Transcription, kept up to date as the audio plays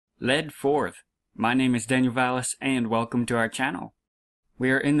led forth. My name is Daniel Vallis, and welcome to our channel. We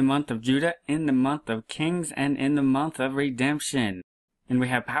are in the month of Judah, in the month of Kings, and in the month of redemption. And we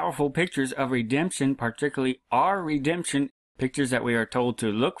have powerful pictures of redemption, particularly our redemption, pictures that we are told to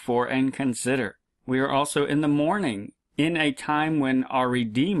look for and consider. We are also in the morning, in a time when our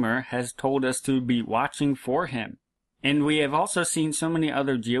Redeemer has told us to be watching for Him. And we have also seen so many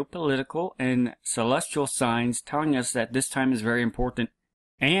other geopolitical and celestial signs telling us that this time is very important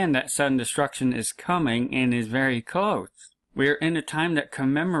and that sudden destruction is coming and is very close. We are in a time that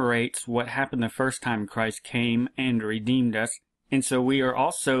commemorates what happened the first time Christ came and redeemed us, and so we are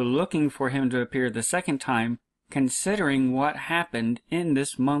also looking for Him to appear the second time, considering what happened in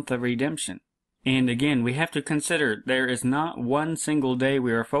this month of redemption. And again, we have to consider there is not one single day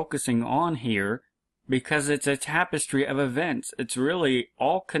we are focusing on here, because it's a tapestry of events. It's really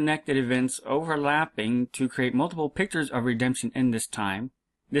all connected events overlapping to create multiple pictures of redemption in this time.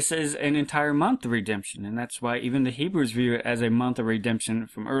 This is an entire month of redemption, and that's why even the Hebrews view it as a month of redemption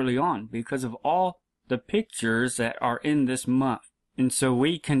from early on, because of all the pictures that are in this month. And so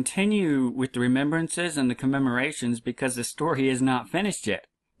we continue with the remembrances and the commemorations because the story is not finished yet.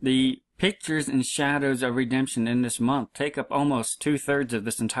 The pictures and shadows of redemption in this month take up almost 2/3 of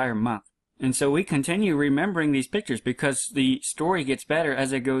this entire month. And so we continue remembering these pictures because the story gets better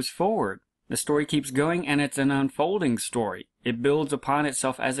as it goes forward. The story keeps going, and it's an unfolding story. It builds upon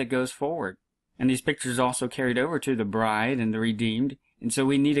itself as it goes forward. And these pictures also carried over to the bride and the redeemed, and so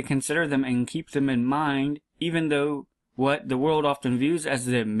we need to consider them and keep them in mind, even though what the world often views as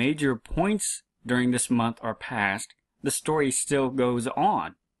the major points during this month are past, the story still goes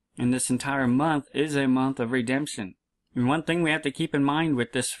on. And this entire month is a month of redemption. And one thing we have to keep in mind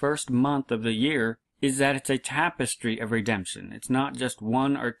with this first month of the year is that it's a tapestry of redemption. It's not just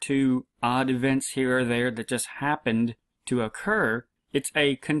one or two odd events here or there that just happened to occur. It's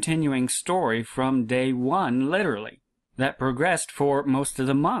a continuing story from day one, literally, that progressed for most of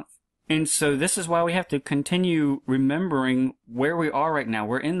the month. And so this is why we have to continue remembering where we are right now.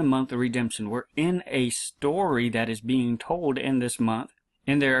 We're in the month of redemption. We're in a story that is being told in this month.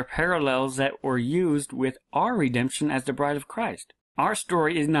 And there are parallels that were used with our redemption as the bride of Christ. Our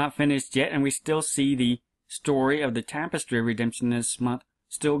story is not finished yet, and we still see the story of the tapestry of redemption this month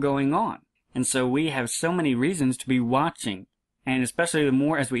still going on. And so we have so many reasons to be watching, and especially the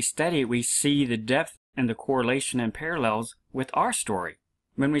more as we study it, we see the depth and the correlation and parallels with our story.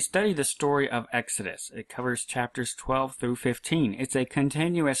 When we study the story of Exodus, it covers chapters 12 through 15. It's a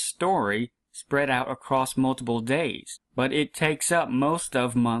continuous story spread out across multiple days, but it takes up most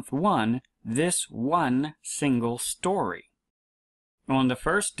of month one, this one single story. On the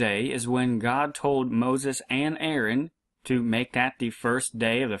first day is when God told Moses and Aaron to make that the first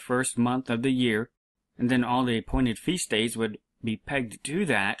day of the first month of the year, and then all the appointed feast days would be pegged to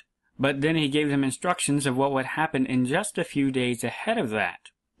that, but then He gave them instructions of what would happen in just a few days ahead of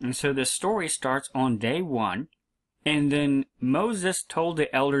that. And so the story starts on day one. And then Moses told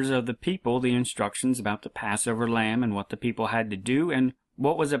the elders of the people the instructions about the Passover lamb and what the people had to do and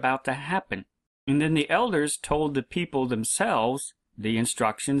what was about to happen. And then the elders told the people themselves the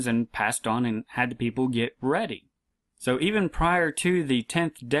instructions and passed on and had the people get ready. So even prior to the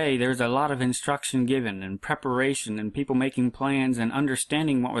 10th day, there's a lot of instruction given and preparation and people making plans and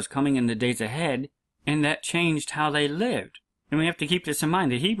understanding what was coming in the days ahead, and that changed how they lived. And we have to keep this in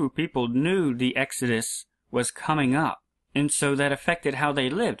mind. The Hebrew people knew the Exodus was coming up, and so that affected how they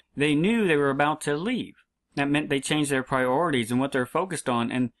lived. They knew they were about to leave. That meant they changed their priorities and what they're focused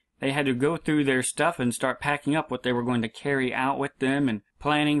on, and they had to go through their stuff and start packing up what they were going to carry out with them and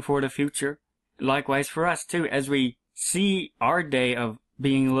planning for the future. Likewise for us too, as we see our day of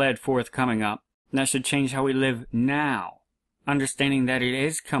being led forth coming up, that should change how we live now. Understanding that it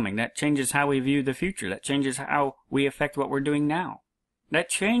is coming, that changes how we view the future, that changes how we affect what we're doing now. That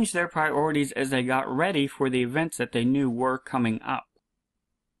changed their priorities as they got ready for the events that they knew were coming up.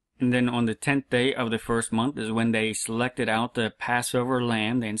 And then on the 10th day of the first month is when they selected out the Passover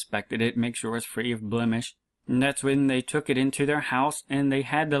lamb. They inspected it, make sure it was free of blemish. And that's when they took it into their house and they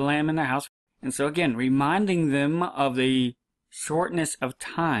had the lamb in their house. And so again, reminding them of the shortness of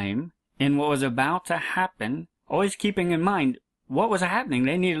time and what was about to happen, always keeping in mind what was happening.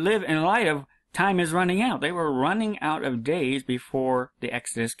 They need to live in light of time is running out. They were running out of days before the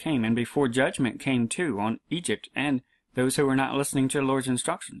Exodus came and before judgment came too on Egypt and those who were not listening to the Lord's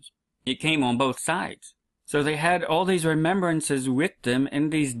instructions. It came on both sides. So they had all these remembrances with them in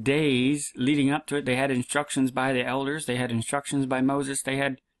these days leading up to it. They had instructions by the elders. They had instructions by Moses. They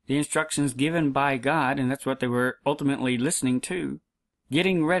had the instructions given by God, and that's what they were ultimately listening to,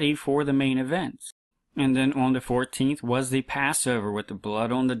 getting ready for the main events. And then on the 14th was the Passover with the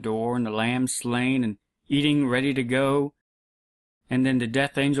blood on the door and the lamb slain and eating ready to go. And then the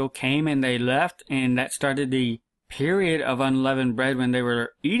death angel came and they left, and that started the period of unleavened bread when they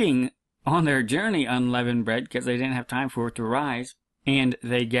were eating on their journey unleavened bread because they didn't have time for it to rise. And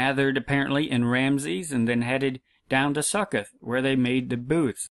they gathered apparently in Ramses and then headed down to Succoth where they made the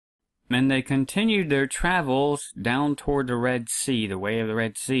booths. And they continued their travels down toward the Red Sea, the way of the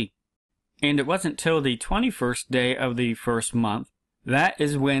Red Sea. And it wasn't till the 21st day of the first month, that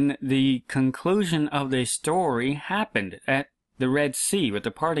is when the conclusion of the story happened at the Red Sea, with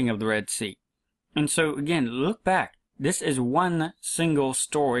the parting of the Red Sea. And so again, look back. This is one single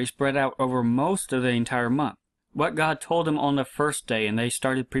story spread out over most of the entire month. What God told them on the first day, and they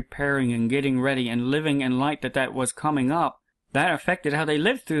started preparing and getting ready and living in light that was coming up, that affected how they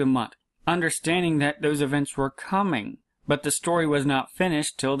lived through the month, understanding that those events were coming. But the story was not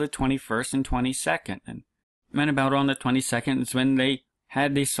finished till the 21st and 22nd. And then about on the 22nd is when they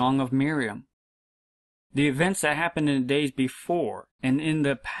had the Song of Miriam. The events that happened in the days before and in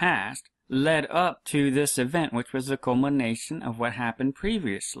the past led up to this event, which was the culmination of what happened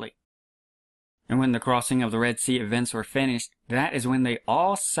previously. And when the crossing of the Red Sea events were finished, that is when they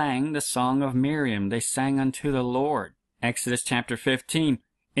all sang the Song of Miriam. They sang unto the Lord. Exodus chapter 15.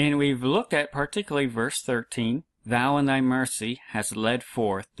 And we've looked at particularly verse 13. Thou in thy mercy hast led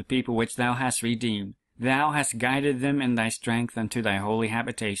forth the people which thou hast redeemed. Thou hast guided them in thy strength unto thy holy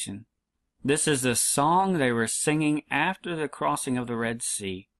habitation. This is the song they were singing after the crossing of the Red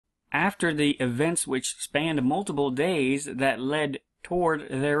Sea, after the events which spanned multiple days that led toward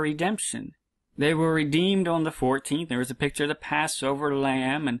their redemption. They were redeemed on the 14th. There was a picture of the Passover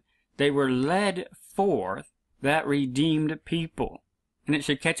lamb, and they were led forth, that redeemed people. And it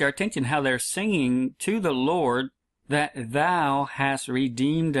should catch our attention how they're singing to the Lord that thou hast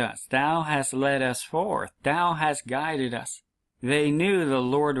redeemed us, thou hast led us forth, thou hast guided us. They knew the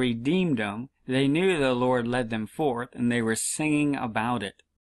Lord redeemed them, they knew the Lord led them forth, and they were singing about it.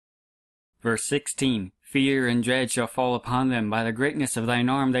 Verse 16, Fear and dread shall fall upon them, by the greatness of thine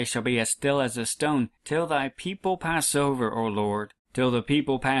arm they shall be as still as a stone, till thy people pass over, O Lord, till the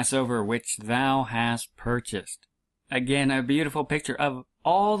people pass over which thou hast purchased. Again, a beautiful picture of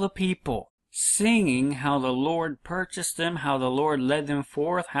all the people singing how the Lord purchased them, how the Lord led them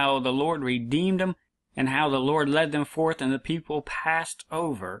forth, how the Lord redeemed them, and how the Lord led them forth, and the people passed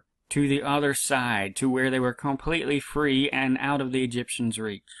over to the other side, to where they were completely free and out of the Egyptians'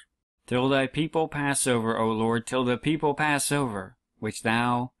 reach. Till thy people pass over, O Lord, till the people pass over, which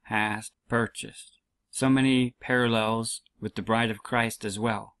thou hast purchased. So many parallels with the bride of Christ as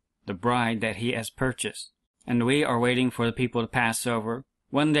well, the bride that he has purchased. And we are waiting for the people to pass over.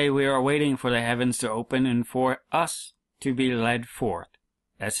 One day we are waiting for the heavens to open and for us to be led forth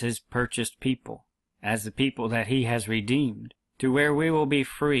as his purchased people, as the people that he has redeemed, to where we will be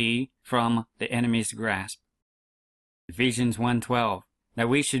free from the enemy's grasp. Ephesians 1:12, that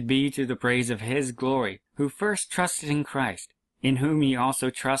we should be to the praise of his glory, who first trusted in Christ, in whom ye also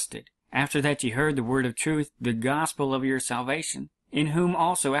trusted, after that ye heard the word of truth, the gospel of your salvation, in whom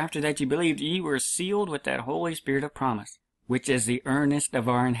also after that ye believed ye were sealed with that Holy Spirit of promise, which is the earnest of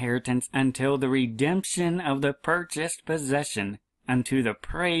our inheritance until the redemption of the purchased possession, unto the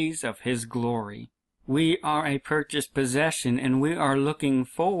praise of his glory. We are a purchased possession, and we are looking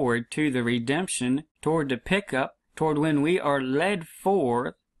forward to the redemption, toward the pickup, toward when we are led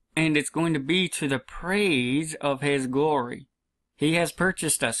forth, and it's going to be to the praise of his glory. He has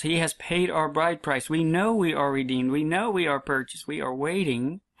purchased us. He has paid our bride price. We know we are redeemed. We know we are purchased. We are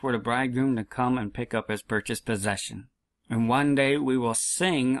waiting for the bridegroom to come and pick up his purchased possession. And one day we will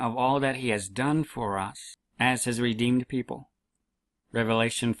sing of all that he has done for us as his redeemed people.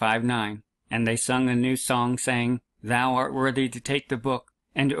 Revelation 5:9, and they sung a new song, saying, Thou art worthy to take the book,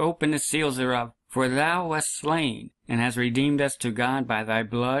 and to open the seals thereof, for thou wast slain, and hast redeemed us to God by thy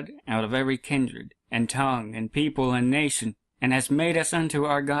blood out of every kindred, and tongue, and people, and nation, and hast made us unto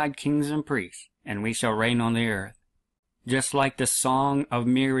our God kings and priests, and we shall reign on the earth. Just like the Song of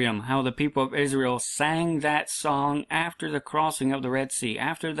Miriam, how the people of Israel sang that song after the crossing of the Red Sea,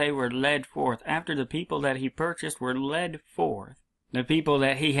 after they were led forth, after the people that he purchased were led forth, the people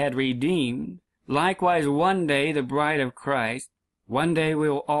that he had redeemed. Likewise, one day the bride of Christ, one day we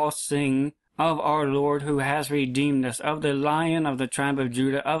will all sing of our Lord who has redeemed us, of the Lion of the tribe of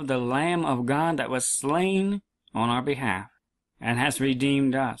Judah, of the Lamb of God that was slain on our behalf, and has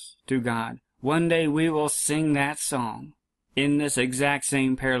redeemed us to God. One day we will sing that song in this exact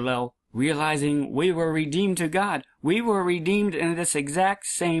same parallel, realizing we were redeemed to God. We were redeemed in this exact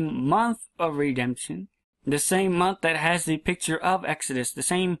same month of redemption, The same month that has the picture of Exodus, the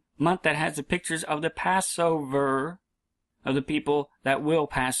same month that has the pictures of the Passover, of the people that will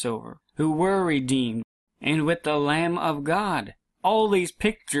pass over, who were redeemed, and with the Lamb of God. All these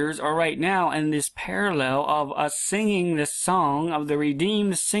pictures are right now in this parallel of us singing the song of the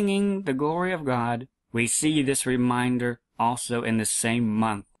redeemed, singing the glory of God. We see this reminder also in the same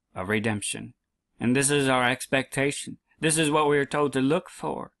month of redemption. And this is our expectation. This is what we are told to look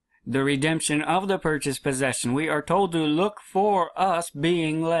for. The redemption of the purchased possession. We are told to look for us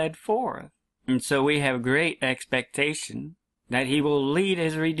being led forth. And so we have great expectation that He will lead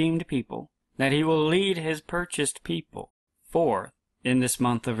His redeemed people, that He will lead His purchased people forth in this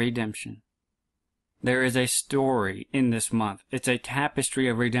month of redemption. There is a story in this month. It's a tapestry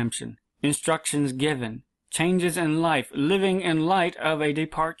of redemption. Instructions given, changes in life, living in light of a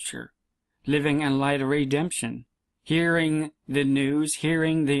departure, living in light of redemption. Hearing the news,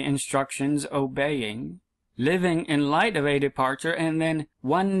 hearing the instructions, obeying, living in light of a departure, and then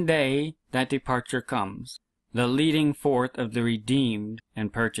one day that departure comes, the leading forth of the redeemed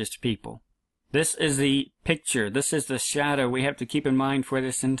and purchased people. This is the picture, this is the shadow we have to keep in mind for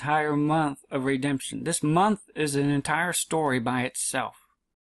this entire month of redemption. This month is an entire story by itself.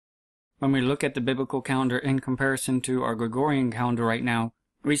 When we look at the biblical calendar in comparison to our Gregorian calendar right now,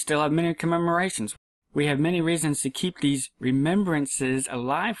 we still have many commemorations. We have many reasons to keep these remembrances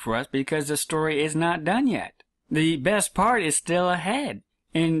alive for us because the story is not done yet. The best part is still ahead.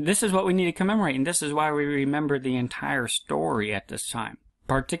 And this is what we need to commemorate, and this is why we remember the entire story at this time.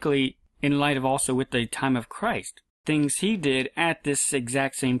 Particularly in light of also with the time of Christ. Things He did at this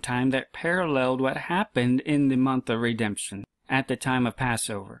exact same time that paralleled what happened in the month of redemption at the time of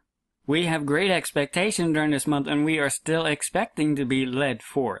Passover. We have great expectation during this month, and we are still expecting to be led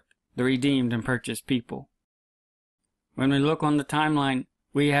forth, the redeemed and purchased people. When we look on the timeline,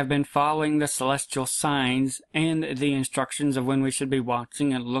 we have been following the celestial signs and the instructions of when we should be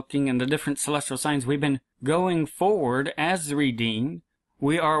watching and looking, and the different celestial signs. We've been going forward as the redeemed.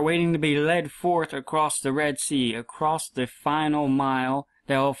 We are waiting to be led forth across the Red Sea, across the final mile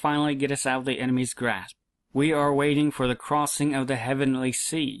that will finally get us out of the enemy's grasp. We are waiting for the crossing of the heavenly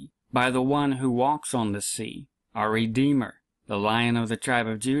sea by the one who walks on the sea, our Redeemer, the Lion of the tribe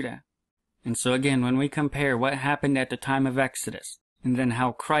of Judah. And so again, when we compare what happened at the time of Exodus, and then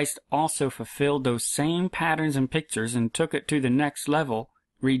how Christ also fulfilled those same patterns and pictures and took it to the next level,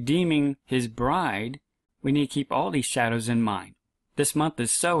 redeeming His bride, we need to keep all these shadows in mind. This month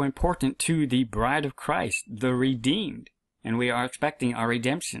is so important to the bride of Christ, the redeemed, and we are expecting our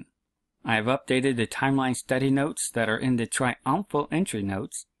redemption. I have updated the timeline study notes that are in the triumphal entry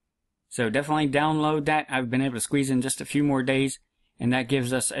notes, so definitely download that. I've been able to squeeze in just a few more days, and that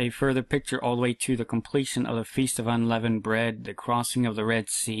gives us a further picture all the way to the completion of the Feast of Unleavened Bread, the crossing of the Red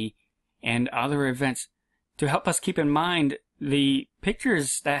Sea, and other events to help us keep in mind the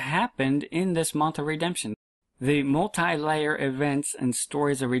pictures that happened in this month of redemption. The multi-layer events and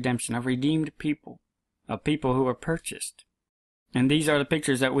stories of redemption, of redeemed people, of people who were purchased. And these are the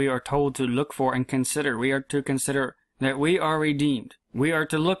pictures that we are told to look for and consider. We are to consider that we are redeemed. We are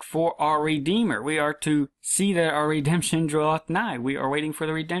to look for our Redeemer. We are to see that our redemption draweth nigh. We are waiting for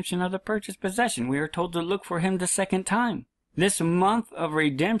the redemption of the purchased possession. We are told to look for Him the second time. This month of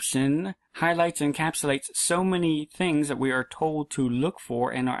redemption highlights and encapsulates so many things that we are told to look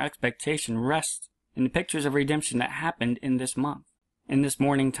for, and our expectation rests in the pictures of redemption that happened in this month, in this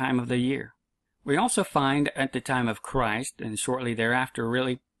morning time of the year. We also find at the time of Christ, and shortly thereafter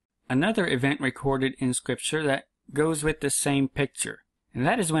really, another event recorded in Scripture that goes with the same picture. And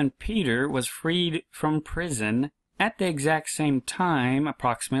that is when Peter was freed from prison at the exact same time,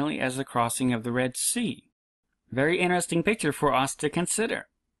 approximately, as the crossing of the Red Sea. Very interesting picture for us to consider.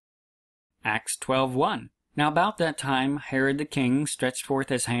 Acts 12:1. Now about that time Herod the king stretched forth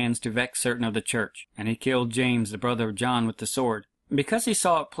his hands to vex certain of the church, and he killed James the brother of John with the sword. And because he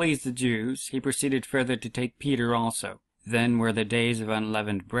saw it pleased the Jews, he proceeded further to take Peter also. Then were the days of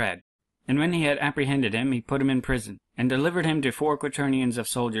unleavened bread. And when he had apprehended him, he put him in prison, and delivered him to 4 quaternions of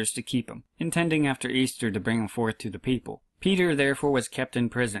soldiers to keep him, intending after Easter to bring him forth to the people. Peter therefore was kept in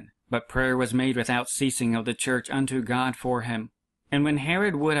prison, but prayer was made without ceasing of the church unto God for him. And when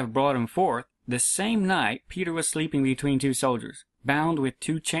Herod would have brought him forth, the same night Peter was sleeping between 2 soldiers, bound with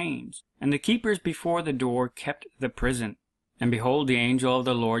 2 chains, and the keepers before the door kept the prison. And behold, the angel of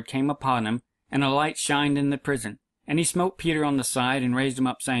the Lord came upon him, and a light shined in the prison. And he smote Peter on the side, and raised him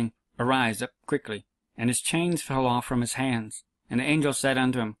up, saying, Arise up quickly. And his chains fell off from his hands. And the angel said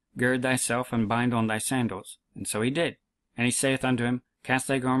unto him, Gird thyself, and bind on thy sandals. And so he did. And he saith unto him, Cast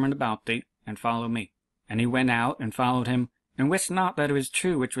thy garment about thee, and follow me. And he went out, and followed him, and wist not that it was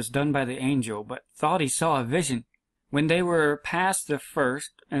true which was done by the angel, but thought he saw a vision. When they were past the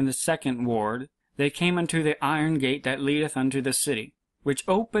first and the second ward, they came unto the iron gate that leadeth unto the city, which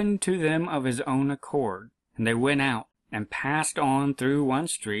opened to them of his own accord. And they went out, and passed on through one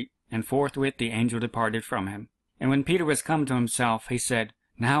street, and forthwith the angel departed from him. And when Peter was come to himself, he said,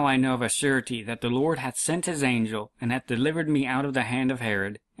 Now I know of a surety that the Lord hath sent his angel, and hath delivered me out of the hand of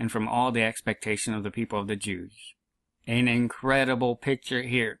Herod, and from all the expectation of the people of the Jews. An incredible picture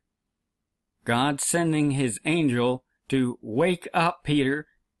here. God sending his angel to wake up Peter,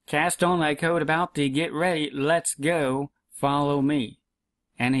 cast on thy coat about thee, get ready, let's go, follow me.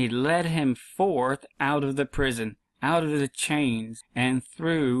 And he led him forth out of the prison, out of the chains, and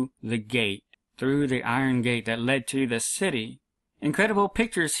through the gate, through the iron gate that led to the city. Incredible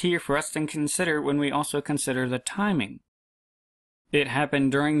pictures here for us to consider when we also consider the timing. It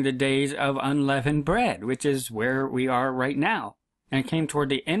happened during the days of unleavened bread, which is where we are right now. And it came toward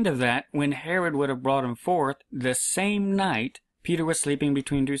the end of that, when Herod would have brought him forth, the same night Peter was sleeping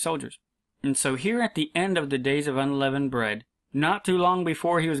between two soldiers. And so here at the end of the days of unleavened bread, not too long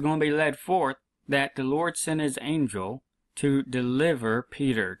before he was going to be led forth, that the Lord sent his angel to deliver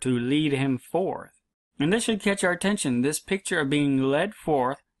Peter, to lead him forth. And this should catch our attention, this picture of being led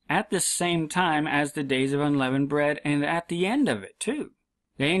forth at the same time as the days of unleavened bread, and at the end of it, too.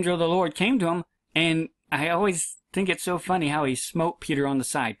 The angel of the Lord came to him, and I always think it's so funny how he smote Peter on the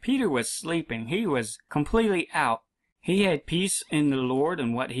side. Peter was sleeping. He was completely out. He had peace in the Lord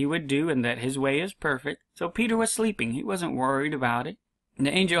and what he would do, and that his way is perfect. So Peter was sleeping. He wasn't worried about it. And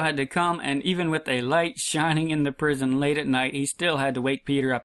the angel had to come, and even with a light shining in the prison late at night, he still had to wake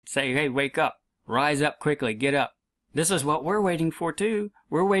Peter up, say, hey, wake up. Rise up quickly. Get up. This is what we're waiting for, too.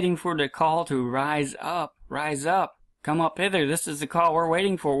 We're waiting for the call to rise up. Rise up. Come up hither. This is the call we're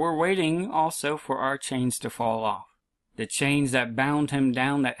waiting for. We're waiting also for our chains to fall off. The chains that bound him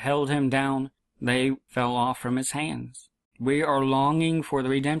down, that held him down, they fell off from his hands. We are longing for the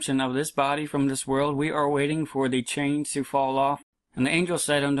redemption of this body from this world. We are waiting for the chains to fall off. And the angel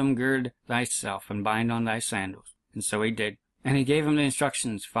said unto him, Gird thyself, and bind on thy sandals. And so he did. And he gave him the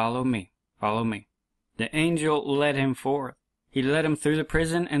instructions, Follow me. Follow me. The angel led him forth. He led him through the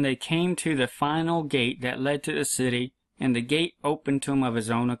prison, and they came to the final gate that led to the city, and the gate opened to him of his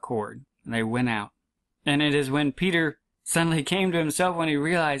own accord. And they went out. And it is when Peter suddenly came to himself when he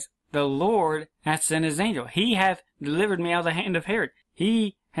realized, the Lord hath sent his angel. He hath delivered me out of the hand of Herod.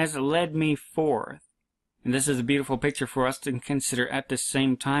 He has led me forth. And this is a beautiful picture for us to consider at the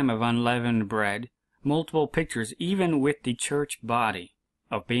same time of unleavened bread. Multiple pictures, even with the church body,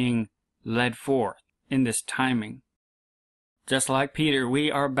 of being led forth in this timing. Just like Peter, we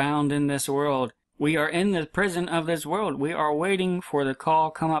are bound in this world. We are in the prison of this world. We are waiting for the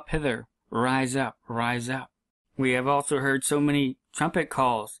call, come up hither. Rise up, rise up. We have also heard so many trumpet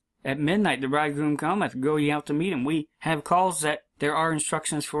calls. At midnight the bridegroom cometh, go ye out to meet him. We have calls that there are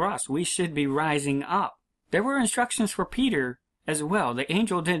instructions for us. We should be rising up. There were instructions for Peter as well. The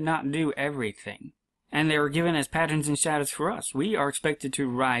angel did not do everything. And they were given as patterns and shadows for us. We are expected to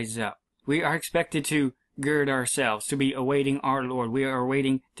rise up. We are expected to gird ourselves, to be awaiting our Lord. We are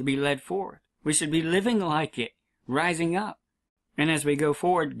waiting to be led forth. We should be living like it, rising up. And as we go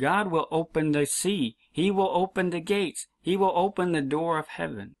forward, God will open the sea. He will open the gates. He will open the door of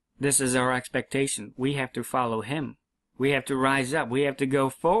heaven. This is our expectation. We have to follow him. We have to rise up. We have to go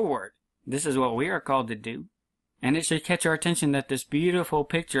forward. This is what we are called to do. And it should catch our attention that this beautiful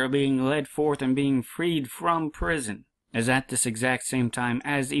picture of being led forth and being freed from prison is at this exact same time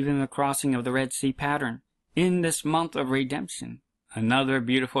as even the crossing of the Red Sea pattern in this month of redemption. Another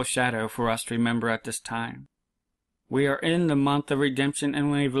beautiful shadow for us to remember at this time. We are in the month of redemption,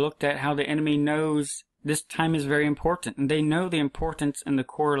 and we've looked at how the enemy knows this time is very important, and they know the importance and the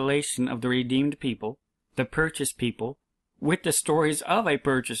correlation of the redeemed people, the purchased people, with the stories of a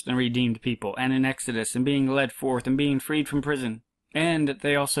purchased and redeemed people, and in Exodus, and being led forth, and being freed from prison. And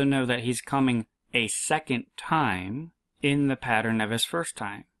they also know that he's coming a second time in the pattern of his first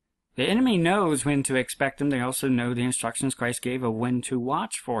time. The enemy knows when to expect him. They also know the instructions Christ gave of when to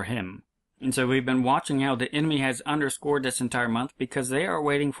watch for him. And so we've been watching how the enemy has underscored this entire month, because they are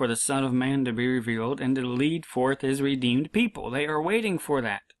waiting for the Son of Man to be revealed and to lead forth his redeemed people. They are waiting for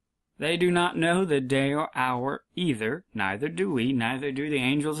that. They do not know the day or hour either, neither do we, neither do the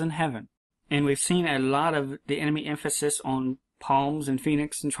angels in heaven. And we've seen a lot of the enemy emphasis on palms and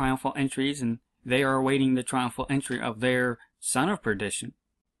phoenix and triumphal entries, and they are awaiting the triumphal entry of their son of perdition.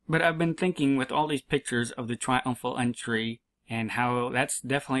 But I've been thinking with all these pictures of the triumphal entry, and how that's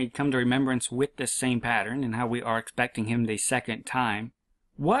definitely come to remembrance with this same pattern, and how we are expecting him the second time.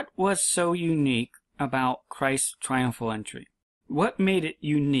 What was so unique about Christ's triumphal entry? What made it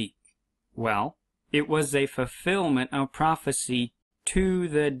unique? Well, it was a fulfillment of prophecy to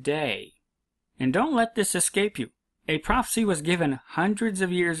the day. And don't let this escape you. A prophecy was given hundreds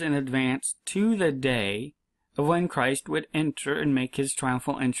of years in advance to the day of when Christ would enter and make his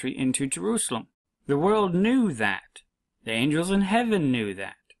triumphal entry into Jerusalem. The world knew that. The angels in heaven knew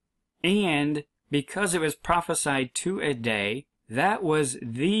that. And because it was prophesied to a day, that was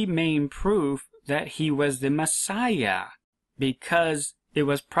the main proof that he was the Messiah, because it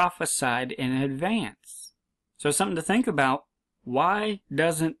was prophesied in advance. So something to think about. Why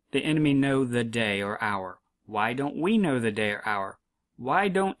doesn't the enemy know the day or hour? Why don't we know the day or hour? Why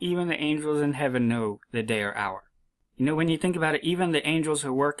don't even the angels in heaven know the day or hour? You know, when you think about it, even the angels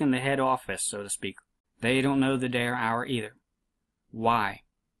who work in the head office, so to speak, they don't know the day or hour either. Why?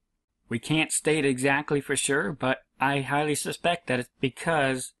 We can't state exactly for sure, but I highly suspect that it's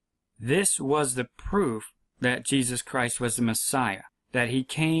because this was the proof that Jesus Christ was the Messiah, that he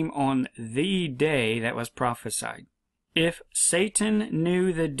came on the day that was prophesied. If Satan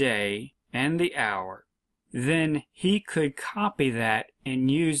knew the day and the hour, then he could copy that and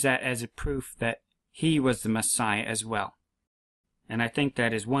use that as a proof that he was the Messiah as well. And I think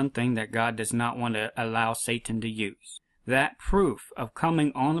that is one thing that God does not want to allow Satan to use. That proof of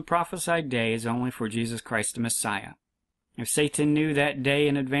coming on the prophesied day is only for Jesus Christ the Messiah. If Satan knew that day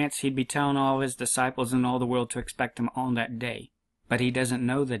in advance, he'd be telling all his disciples and all the world to expect him on that day. But he doesn't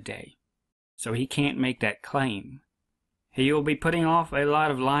know the day, so he can't make that claim. He will be putting off a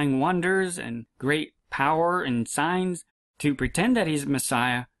lot of lying wonders and great power and signs to pretend that he's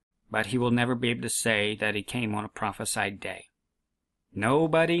Messiah, but he will never be able to say that he came on a prophesied day.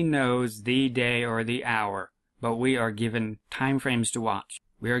 Nobody knows the day or the hour, but we are given time frames to watch.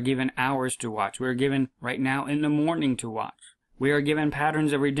 We are given hours to watch. We are given right now in the morning to watch. We are given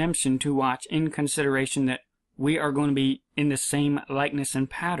patterns of redemption to watch in consideration that we are going to be in the same likeness and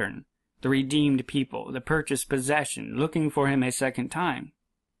pattern. The redeemed people, the purchased possession, looking for him a second time.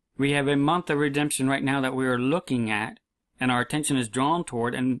 We have a month of redemption right now that we are looking at, and our attention is drawn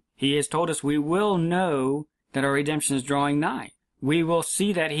toward, and he has told us we will know that our redemption is drawing nigh. We will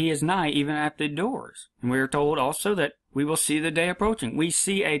see that he is nigh even at the doors. And we are told also that we will see the day approaching. We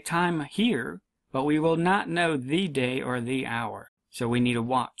see a time here, but we will not know the day or the hour. So we need to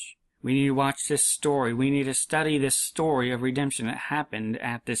watch. We need to watch this story. We need to study this story of redemption that happened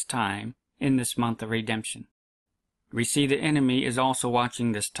at this time in this month of redemption. We see the enemy is also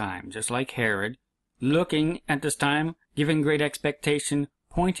watching this time, just like Herod, looking at this time, giving great expectation,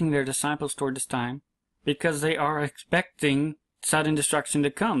 pointing their disciples toward this time, because they are expecting sudden destruction to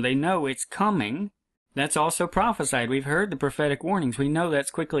come. They know it's coming. That's also prophesied. We've heard the prophetic warnings. We know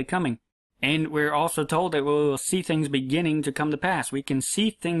that's quickly coming. And we're also told that we will see things beginning to come to pass. We can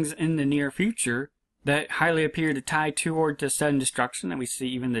see things in the near future that highly appear to tie toward to sudden destruction. And we see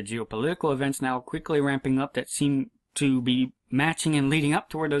even the geopolitical events now quickly ramping up that seem to be matching and leading up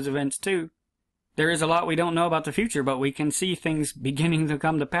toward those events too. There is a lot we don't know about the future, but we can see things beginning to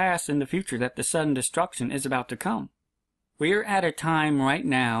come to pass in the future, that the sudden destruction is about to come. We are at a time right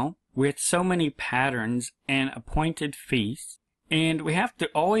now with so many patterns and appointed feasts, and we have to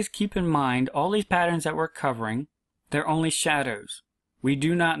always keep in mind all these patterns that we're covering, they're only shadows. We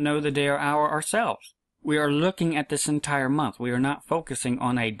do not know the day or hour ourselves. We are looking at this entire month. We are not focusing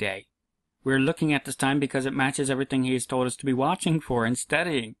on a day. We're looking at this time because it matches everything he has told us to be watching for and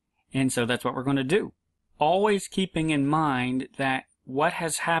studying. And so that's what we're going to do. Always keeping in mind that what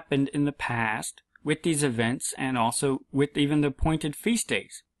has happened in the past with these events and also with even the appointed feast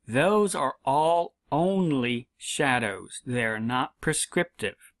days, those are all only shadows. They're not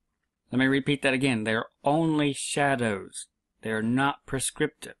prescriptive. Let me repeat that again. They're only shadows. They're not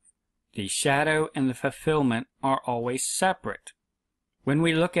prescriptive. The shadow and the fulfillment are always separate. When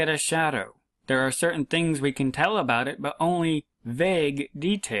we look at a shadow, there are certain things we can tell about it, but only vague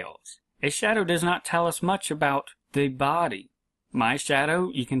details. A shadow does not tell us much about the body. My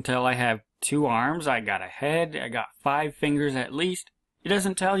shadow, you can tell I have 2 arms, I got a head, I got 5 fingers at least. It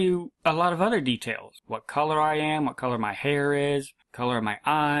doesn't tell you a lot of other details. What color I am, what color my hair is, color of my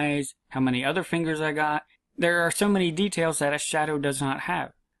eyes, how many other fingers I got. There are so many details that a shadow does not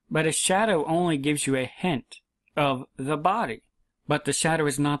have. But a shadow only gives you a hint of the body. But the shadow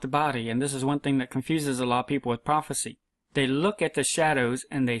is not the body, and this is one thing that confuses a lot of people with prophecy. They look at the shadows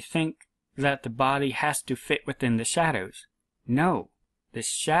and they think that the body has to fit within the shadows. No, the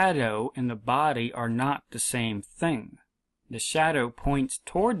shadow and the body are not the same thing. The shadow points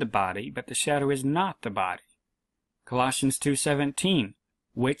toward the body, but the shadow is not the body. Colossians 2:17,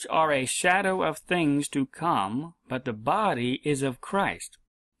 which are a shadow of things to come, but the body is of Christ.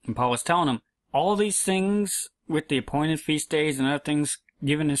 And Paul is telling them, All these things with the appointed feast days and other things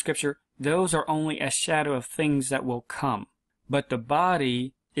given in Scripture, those are only a shadow of things that will come. But the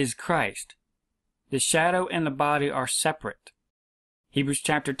body is Christ. The shadow and the body are separate. Hebrews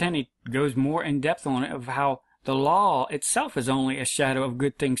chapter 10, he goes more in depth on it of how the law itself is only a shadow of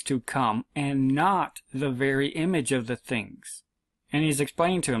good things to come and not the very image of the things. And he's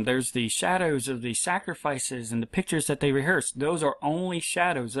explaining to him there's the shadows of the sacrifices and the pictures that they rehearse. Those are only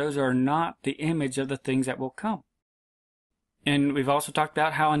shadows. Those are not the image of the things that will come. And we've also talked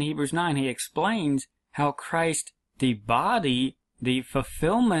about how in Hebrews 9 he explains how Christ, the body, the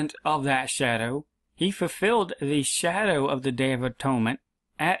fulfillment of that shadow, he fulfilled the shadow of the Day of Atonement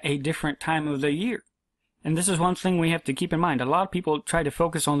at a different time of the year. And this is one thing we have to keep in mind. A lot of people try to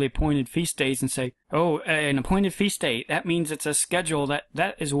focus on the appointed feast days and say, oh, an appointed feast day, that means it's a schedule,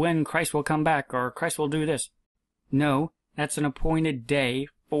 that is when Christ will come back or Christ will do this. No, that's an appointed day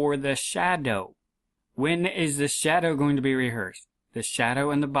for the shadow. When is the shadow going to be rehearsed? The shadow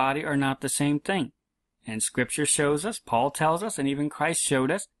and the body are not the same thing. And Scripture shows us, Paul tells us, and even Christ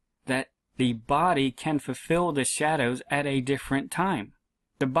showed us, that the body can fulfill the shadows at a different time.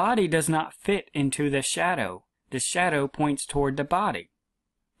 The body does not fit into the shadow. The shadow points toward the body.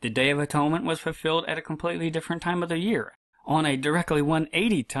 The Day of Atonement was fulfilled at a completely different time of the year, on a directly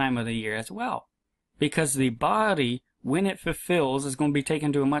 180 time of the year as well. Because the body, when it fulfills, is going to be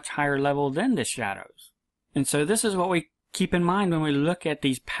taken to a much higher level than the shadows. And so this is what we keep in mind when we look at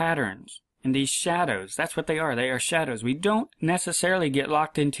these patterns and these shadows. That's what they are. They are shadows. We don't necessarily get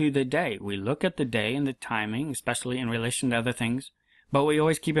locked into the day. We look at the day and the timing, especially in relation to other things. But we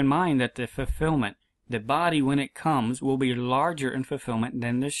always keep in mind that the fulfillment, the body when it comes, will be larger in fulfillment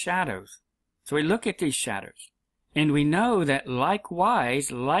than the shadows. So we look at these shadows, and we know that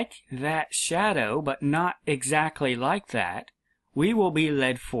likewise, like that shadow, but not exactly like that, we will be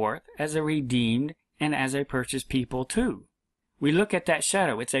led forth as a redeemed and as a purchased people too. We look at that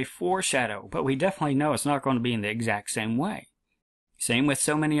shadow, it's a foreshadow, but we definitely know it's not going to be in the exact same way. Same with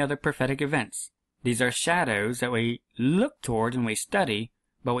so many other prophetic events. These are shadows that we look toward and we study,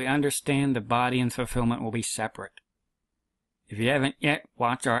 but we understand the body and fulfillment will be separate. If you haven't yet,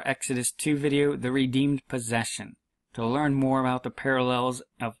 watch our Exodus 2 video, The Redeemed Possession, to learn more about the parallels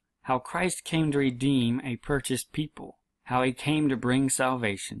of how Christ came to redeem a purchased people, how he came to bring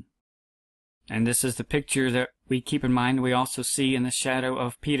salvation. And this is the picture that we keep in mind. We also see in the shadow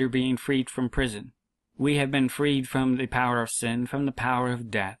of Peter being freed from prison. We have been freed from the power of sin, from the power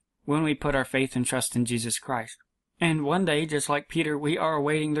of death, when we put our faith and trust in Jesus Christ. And one day, just like Peter, we are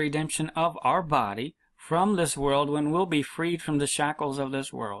awaiting the redemption of our body from this world, when we'll be freed from the shackles of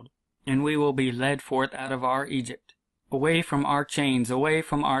this world, and we will be led forth out of our Egypt, away from our chains, away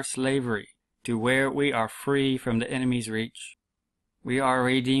from our slavery, to where we are free from the enemy's reach. We are a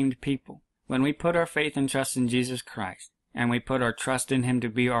redeemed people. When we put our faith and trust in Jesus Christ, and we put our trust in him to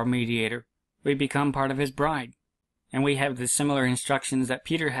be our mediator, we become part of his bride. And we have the similar instructions that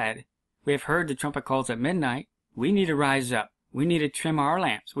Peter had. We have heard the trumpet calls at midnight. We need to rise up. We need to trim our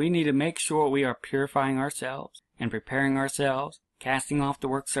lamps. We need to make sure we are purifying ourselves and preparing ourselves, casting off the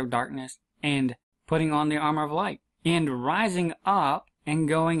works of darkness, and putting on the armor of light, and rising up and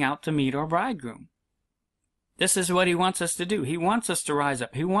going out to meet our bridegroom. This is what he wants us to do. He wants us to rise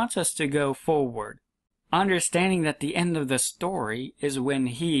up. He wants us to go forward, understanding that the end of the story is when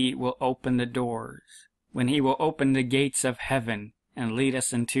he will open the doors, when he will open the gates of heaven and lead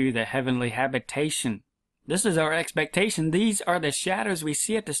us into the heavenly habitation. This is our expectation. These are the shadows we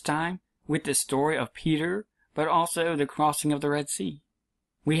see at this time with the story of Peter, but also the crossing of the Red Sea.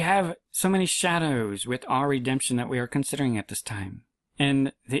 We have so many shadows with our redemption that we are considering at this time.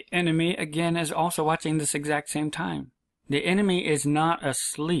 And the enemy, again, is also watching this exact same time. The enemy is not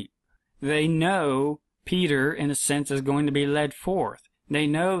asleep. They know Peter, in a sense, is going to be led forth. They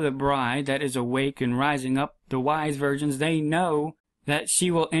know the bride that is awake and rising up, the wise virgins. They know that she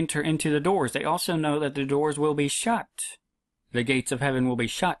will enter into the doors. They also know that the doors will be shut. The gates of heaven will be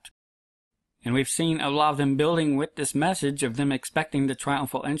shut. And we've seen a lot of them building with this message of them expecting the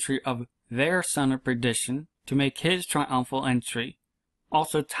triumphal entry of their son of perdition to make his triumphal entry.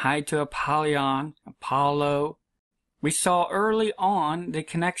 Also tied to Apollyon, Apollo. We saw early on the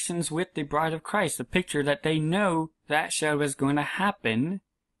connections with the bride of Christ, the picture that they know that shadow is going to happen.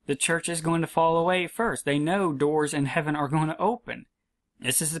 The church is going to fall away first. They know doors in heaven are going to open.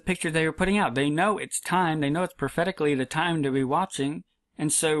 This is the picture they are putting out. They know it's time. They know it's prophetically the time to be watching.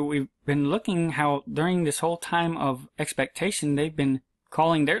 And so we've been looking how during this whole time of expectation, they've been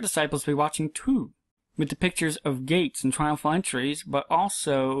calling their disciples to be watching too, with the pictures of gates and triumphal entries, but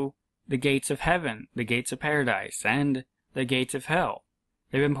also the gates of heaven, the gates of paradise, and the gates of hell.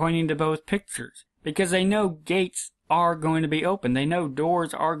 They've been pointing to both pictures because they know gates are going to be opened. They know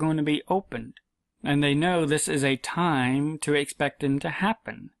doors are going to be opened. And they know this is a time to expect them to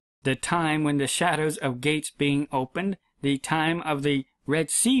happen. The time when the shadows of gates being opened, the time of the Red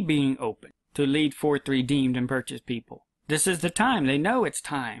Sea being opened to lead forth redeemed and purchased people. This is the time. They know it's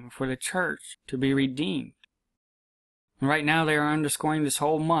time for the church to be redeemed. And right now they are underscoring this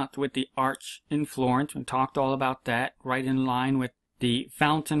whole month with the arch in Florence. We talked all about that, right in line with the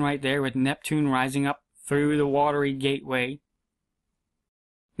fountain right there with Neptune rising up through the watery gateway.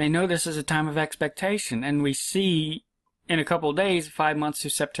 They know this is a time of expectation, and we see in a couple of days, 5 months to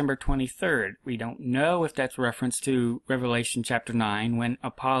September 23rd. We don't know if that's reference to Revelation chapter 9 when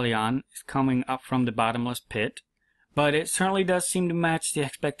Apollyon is coming up from the bottomless pit, but it certainly does seem to match the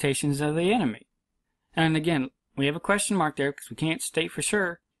expectations of the enemy. And again, we have a question mark there because we can't state for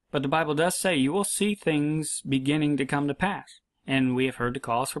sure, but the Bible does say you will see things beginning to come to pass. And we have heard the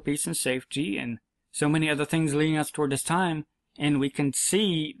calls for peace and safety and so many other things leading us toward this time, and we can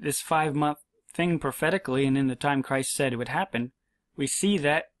see this 5-month thing prophetically, and in the time Christ said it would happen, we see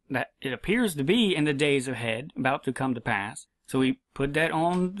that it appears to be in the days ahead, about to come to pass. So we put that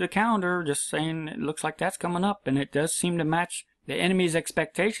on the calendar, just saying it looks like that's coming up, and it does seem to match the enemy's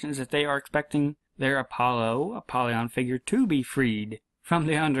expectations that they are expecting their Apollyon figure to be freed from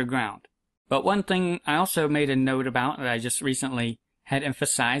the underground. But one thing I also made a note about that I just recently had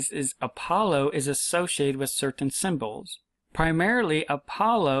emphasized is Apollo is associated with certain symbols. Primarily,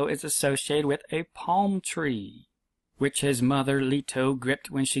 Apollo is associated with a palm tree, which his mother Leto gripped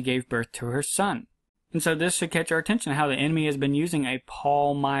when she gave birth to her son. And so this should catch our attention, how the enemy has been using a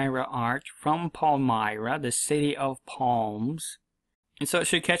Palmyra arch from Palmyra, the city of palms. And so it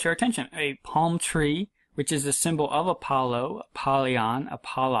should catch our attention. A palm tree, which is the symbol of Apollo,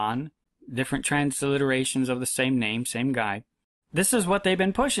 Apollon, different transliterations of the same name, same guy. This is what they've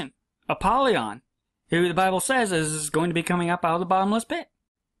been pushing. Apollyon, who the Bible says is going to be coming up out of the bottomless pit.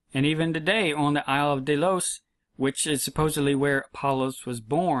 And even today on the Isle of Delos, which is supposedly where Apollos was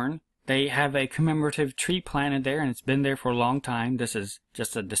born, they have a commemorative tree planted there, and it's been there for a long time. This is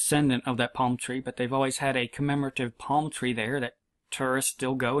just a descendant of that palm tree, but they've always had a commemorative palm tree there that tourists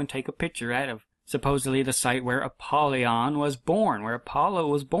still go and take a picture at of supposedly the site where Apollyon was born, where Apollo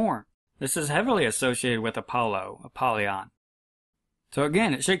was born. This is heavily associated with Apollyon. So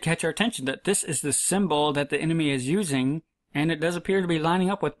again, it should catch our attention that this is the symbol that the enemy is using, and it does appear to be lining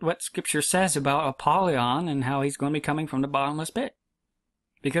up with what Scripture says about Apollyon and how he's going to be coming from the bottomless pit.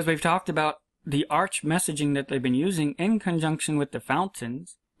 Because we've talked about the arch messaging that they've been using in conjunction with the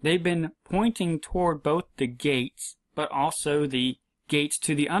fountains. They've been pointing toward both the gates, but also the gates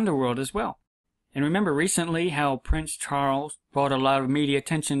to the underworld as well. And remember recently how Prince Charles brought a lot of media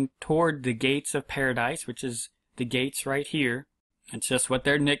attention toward the gates of paradise, which is the gates right here. It's just what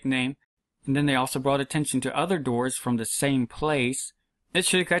their nickname. And then they also brought attention to other doors from the same place. It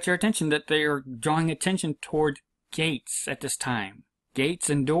should catch your attention that they are drawing attention toward gates at this time. Gates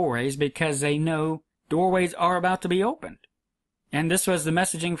and doorways, because they know doorways are about to be opened. And this was the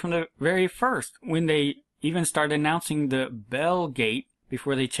messaging from the very first, when they even started announcing the Bell Gate,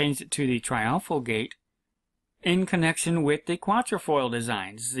 before they changed it to the Triumphal Gate, in connection with the quatrefoil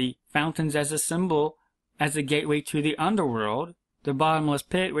designs, the fountains as a symbol, as a gateway to the underworld, the bottomless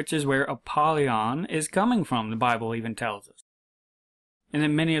pit, which is where Apollyon is coming from, the Bible even tells us. And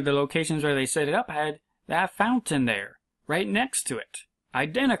then many of the locations where they set it up had that fountain there, right next to it.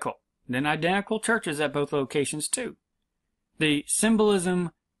 Identical. Then identical churches at both locations too. The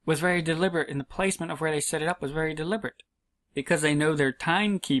symbolism was very deliberate, and the placement of where they set it up was very deliberate, because they know their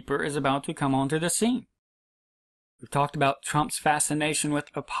timekeeper is about to come onto the scene. We've talked about Trump's fascination with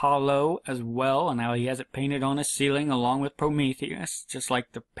Apollo as well, and how he has it painted on his ceiling along with Prometheus, just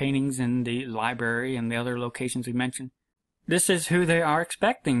like the paintings in the library and the other locations we mentioned. This is who they are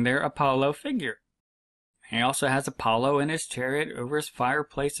expecting, their Apollo figure. He also has Apollo in his chariot over his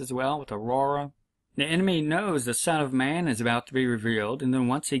fireplace as well, with Aurora. The enemy knows the Son of Man is about to be revealed, and then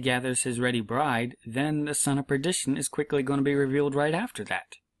once he gathers his ready bride, then the Son of Perdition is quickly going to be revealed right after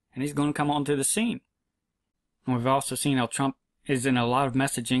that. And he's going to come onto the scene. And we've also seen how Trump is in a lot of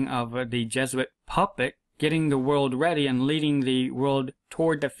messaging of the Jesuit puppet getting the world ready and leading the world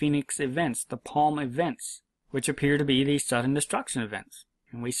toward the Phoenix events, the Palm events, which appear to be the sudden destruction events.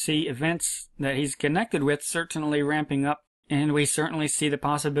 And we see events that he's connected with certainly ramping up, and we certainly see the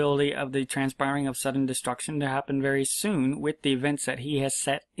possibility of the transpiring of sudden destruction to happen very soon with the events that he has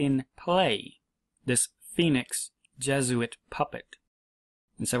set in play. This Phoenix Jesuit puppet.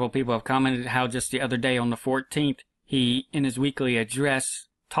 And several people have commented how just the other day on the 14th, he, in his weekly address,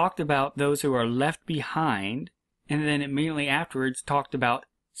 talked about those who are left behind, and then immediately afterwards talked about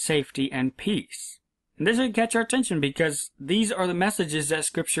safety, and peace. And this should catch our attention because these are the messages that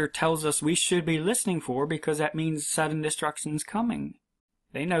Scripture tells us we should be listening for, because that means sudden destruction's coming.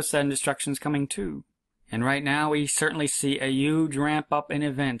 They know sudden destruction's coming too. And right now we certainly see a huge ramp up in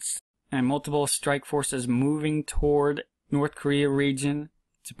events and multiple strike forces moving toward North Korea region.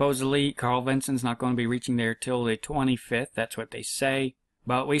 Supposedly Carl Vinson's not going to be reaching there till the 25th. That's what they say.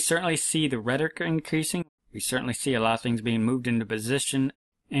 But we certainly see the rhetoric increasing. We certainly see a lot of things being moved into position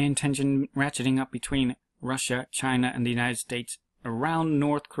and tension ratcheting up between Russia, China, and the United States around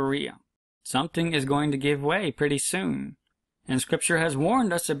North Korea. Something is going to give way pretty soon. And Scripture has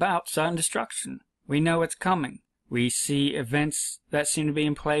warned us about sudden destruction. We know it's coming. We see events that seem to be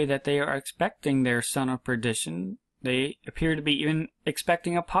in play that they are expecting their son of perdition. They appear to be even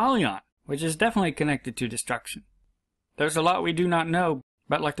expecting Apollyon, which is definitely connected to destruction. There's a lot we do not know,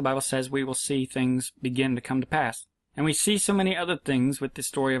 but like the Bible says, we will see things begin to come to pass. And we see so many other things with the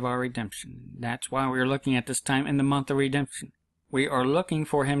story of our redemption. That's why we're looking at this time in the month of redemption. We are looking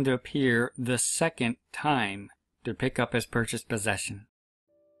for him to appear the second time to pick up his purchased possession.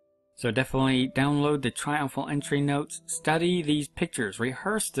 So definitely download the triumphal entry notes, study these pictures,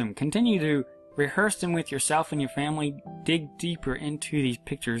 rehearse them, continue to rehearse them with yourself and your family, dig deeper into these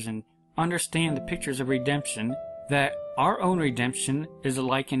pictures and understand the pictures of redemption, that our own redemption is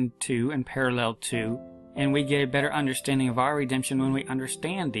likened to and parallel to, and we get a better understanding of our redemption when we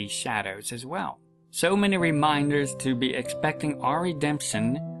understand these shadows as well. So many reminders to be expecting our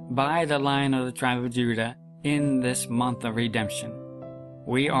redemption by the Lion of the tribe of Judah in this month of redemption.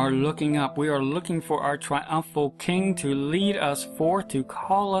 We are looking up. We are looking for our triumphal King to lead us forth, to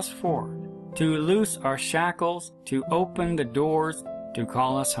call us forward, to loose our shackles, to open the doors, to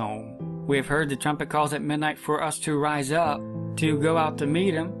call us home. We have heard the trumpet calls at midnight for us to rise up, to go out to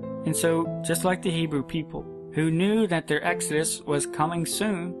meet him. And so, just like the Hebrew people, who knew that their exodus was coming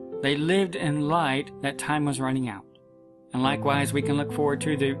soon, they lived in light that time was running out. And likewise, we can look forward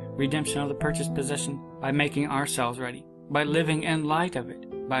to the redemption of the purchased possession by making ourselves ready, by living in light of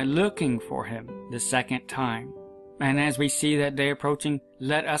it, by looking for him the second time. And as we see that day approaching,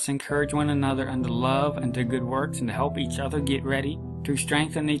 let us encourage one another unto love and to good works, and to help each other get ready, to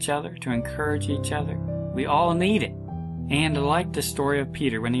strengthen each other, to encourage each other. We all need it. And like the story of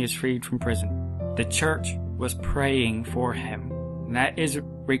Peter when he was freed from prison, the church was praying for him. And that is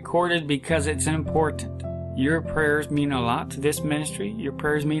recorded because it's important. Your prayers mean a lot to this ministry. Your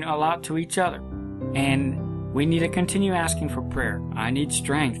prayers mean a lot to each other. And we need to continue asking for prayer. I need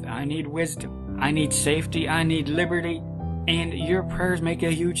strength. I need wisdom. I need safety. I need liberty. And your prayers make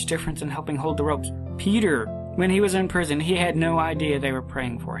a huge difference in helping hold the ropes. Peter, when he was in prison, he had no idea they were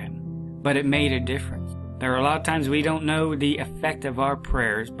praying for him. But it made a difference. There are a lot of times we don't know the effect of our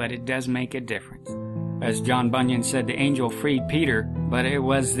prayers, but it does make a difference. As John Bunyan said, the angel freed Peter, but it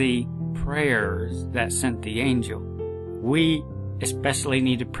was the prayers that sent the angel. We especially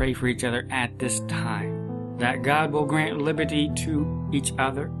need to pray for each other at this time, that God will grant liberty to each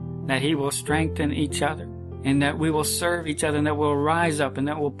other, that he will strengthen each other, and that we will serve each other, and that we'll rise up, and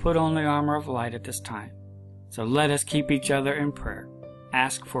that we'll put on the armor of light at this time. So let us keep each other in prayer.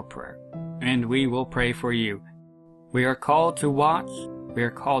 Ask for prayer, and we will pray for you. We are called to watch. We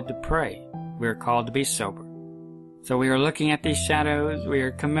are called to pray. We are called to be sober. So we are looking at these shadows. We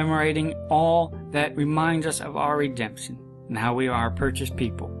are commemorating all that reminds us of our redemption and how we are a purchased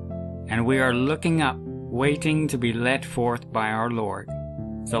people. And we are looking up, waiting to be led forth by our Lord.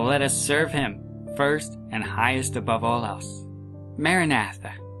 So let us serve him first and highest above all else.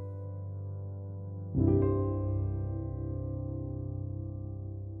 Maranatha.